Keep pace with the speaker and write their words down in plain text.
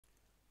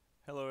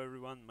Hello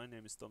everyone, my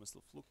name is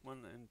Tomislav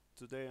Lukman and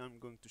today I'm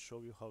going to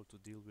show you how to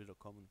deal with a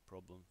common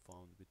problem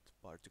found with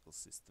particle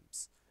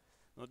systems.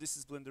 Now this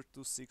is Blender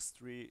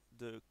 263,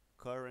 the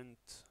current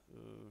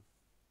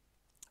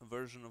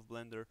version of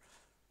Blender.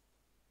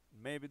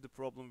 Maybe the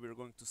problem we're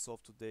going to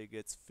solve today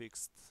gets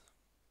fixed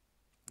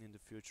in the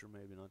future,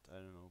 maybe not, I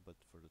don't know, but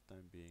for the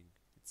time being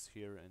it's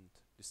here and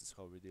this is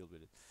how we deal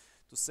with it.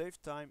 To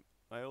save time,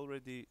 I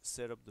already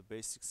set up the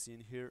basic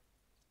scene here.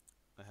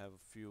 I have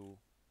a few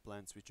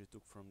plants which I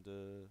took from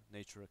the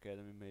Nature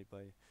Academy made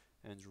by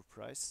Andrew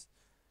Price,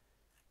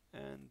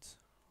 and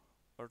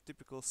our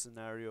typical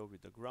scenario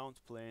with the ground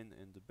plane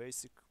and the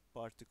basic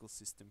particle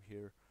system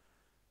here,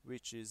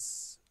 which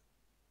is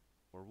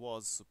or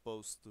was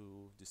supposed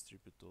to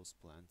distribute those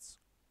plants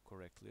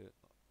correctly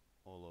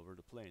all over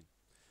the plane.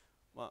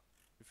 Well,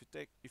 if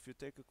you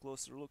take a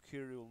closer look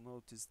here, you'll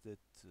notice that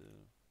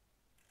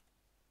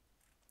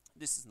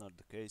this is not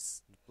the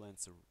case. The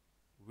plants are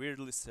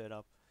weirdly set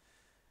up,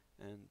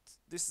 and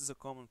this is a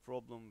common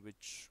problem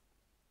which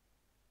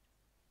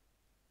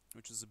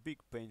is a big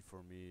pain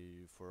for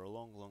me for a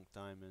long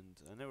time,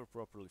 and I never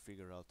properly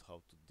figured out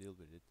how to deal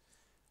with it.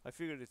 I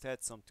figured it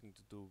had something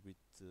to do with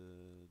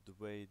the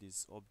way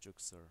these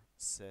objects are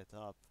set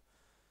up,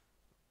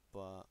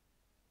 but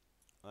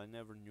I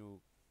never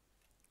knew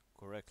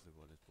correctly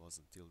what it was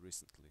until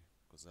recently,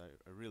 because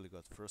I really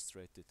got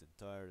frustrated and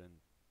tired and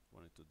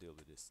wanted to deal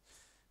with this.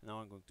 And now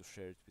I'm going to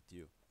share it with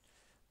you.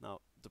 Now,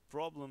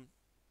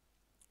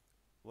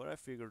 what I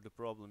figured the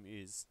problem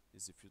is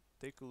if you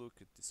take a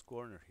look at this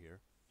corner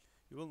here,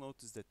 you will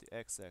notice that the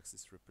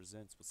x-axis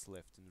represents what's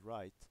left and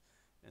right,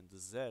 and the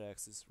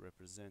z-axis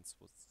represents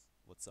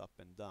what's up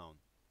and down.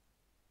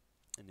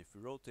 And if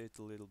we rotate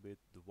a little bit,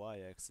 the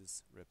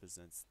y-axis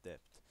represents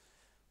depth.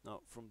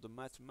 Now, from the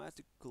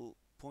mathematical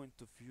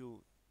point of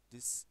view,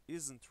 this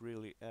isn't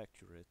really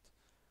accurate.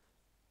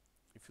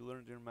 If you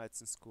learned your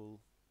maths in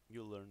school,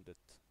 you learned that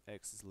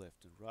x is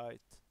left and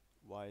right,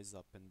 y is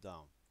up and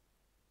down.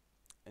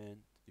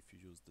 And if you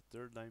use the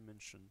third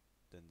dimension,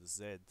 then the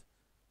z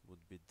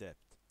would be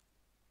depth.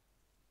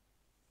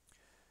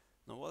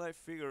 Now what I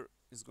figure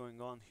is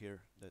going on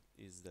here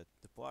is that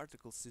the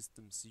particle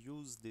systems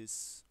use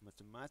this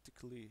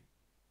mathematically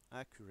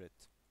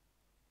accurate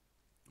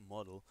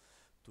model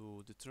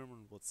to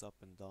determine what's up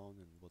and down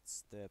and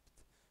what's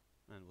depth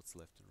and what's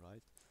left and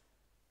right,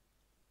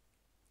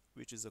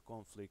 which is a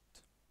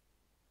conflict,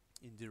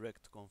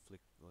 indirect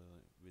conflict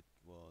with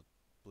what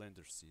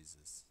Blender sees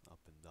as up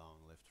and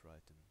down, left,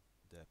 right, and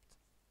depth.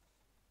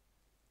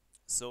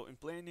 So in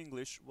plain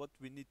English, what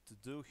we need to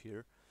do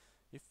here,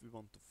 if we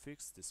want to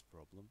fix this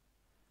problem,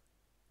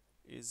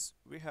 is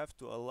we have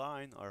to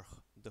align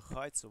the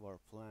heights of our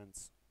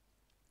plants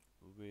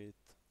with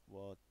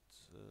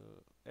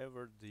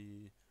whatever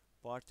the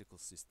particle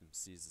system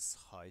sees as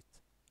height,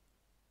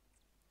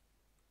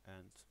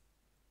 and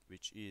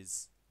which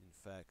is in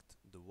fact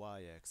the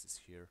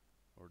y-axis here,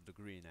 or the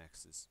green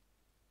axis.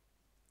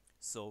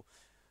 So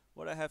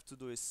what I have to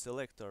do is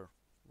select our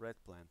red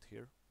plant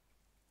here,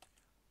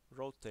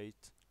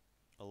 rotate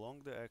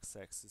along the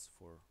x-axis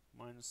for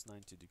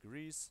 -90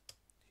 degrees,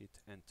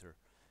 hit enter.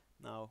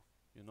 Now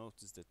you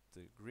notice that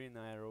the green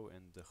arrow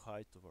and the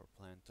height of our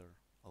plant are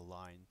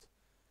aligned,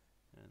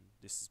 and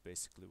this is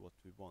basically what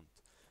we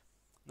want.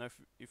 Now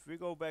if we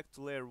go back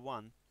to layer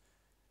 1,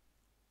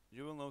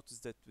 you will notice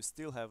that we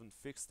still haven't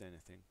fixed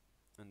anything,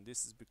 and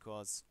this is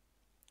because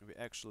we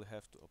actually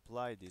have to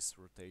apply this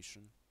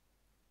rotation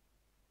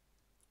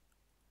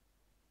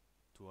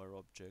to our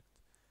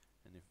object,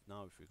 and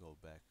if we go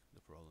back,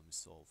 the problem is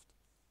solved.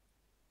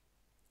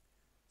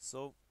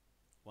 So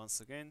once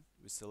again,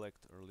 we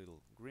select our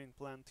little green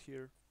plant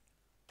here,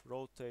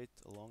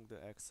 rotate along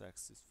the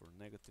x-axis for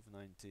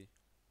 -90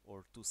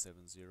 or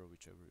 270,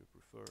 whichever you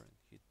prefer, and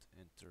hit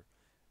enter,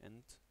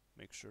 and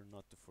make sure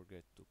not to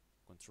forget to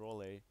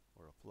Control A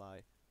or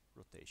apply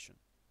rotation.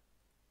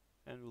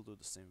 And we'll do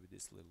the same with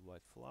this little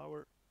white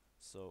flower.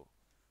 So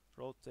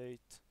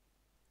rotate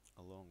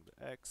along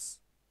the x,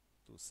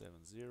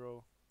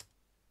 270,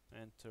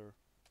 enter,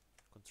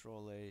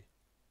 Control A,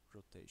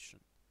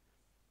 rotation.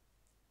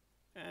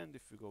 And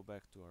if we go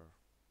back to our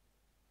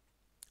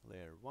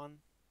layer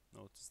 1,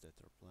 notice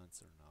that our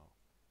plants are now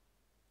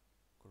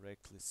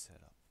correctly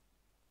set up.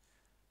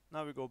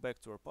 Now we go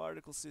back to our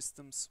particle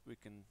systems. We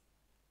can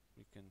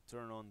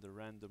turn on the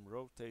random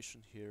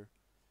rotation here.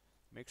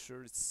 Make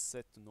sure it's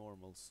set to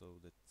normal so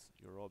that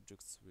your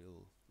objects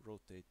will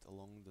rotate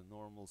along the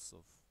normals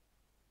of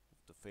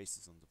the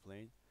faces on the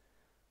plane.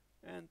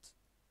 And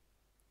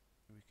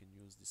we can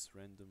use this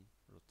random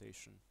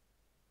rotation.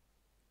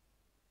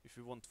 If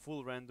you want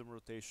full random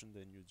rotation,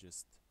 then you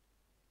just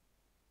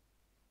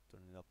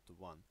turn it up to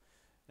 1.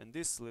 And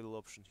this little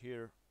option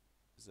here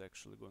is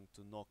actually going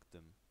to knock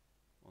them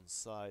on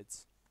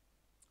sides,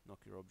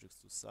 knock your objects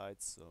to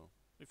sides. So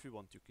if you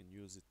want, you can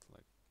use it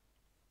like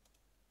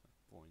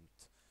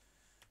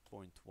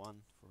point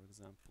 1, for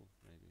example,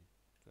 maybe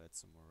to add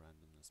some more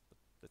randomness, but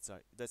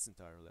that's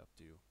entirely up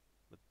to you.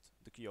 But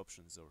the key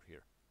options are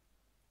here.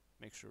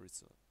 Make sure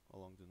it's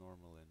along the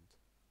normal and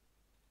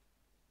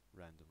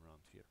random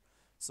around here.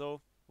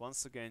 So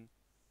once again,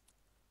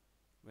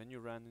 when you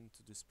run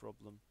into this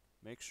problem,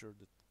 make sure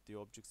that the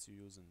objects you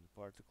use in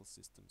the particle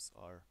systems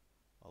are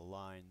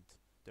aligned,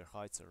 their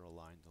heights are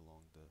aligned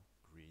along the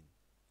green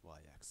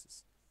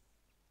y-axis.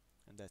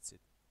 And that's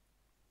it.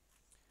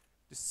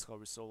 This is how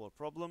we solve our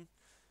problem.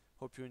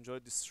 Hope you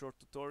enjoyed this short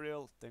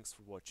tutorial. Thanks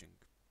for watching.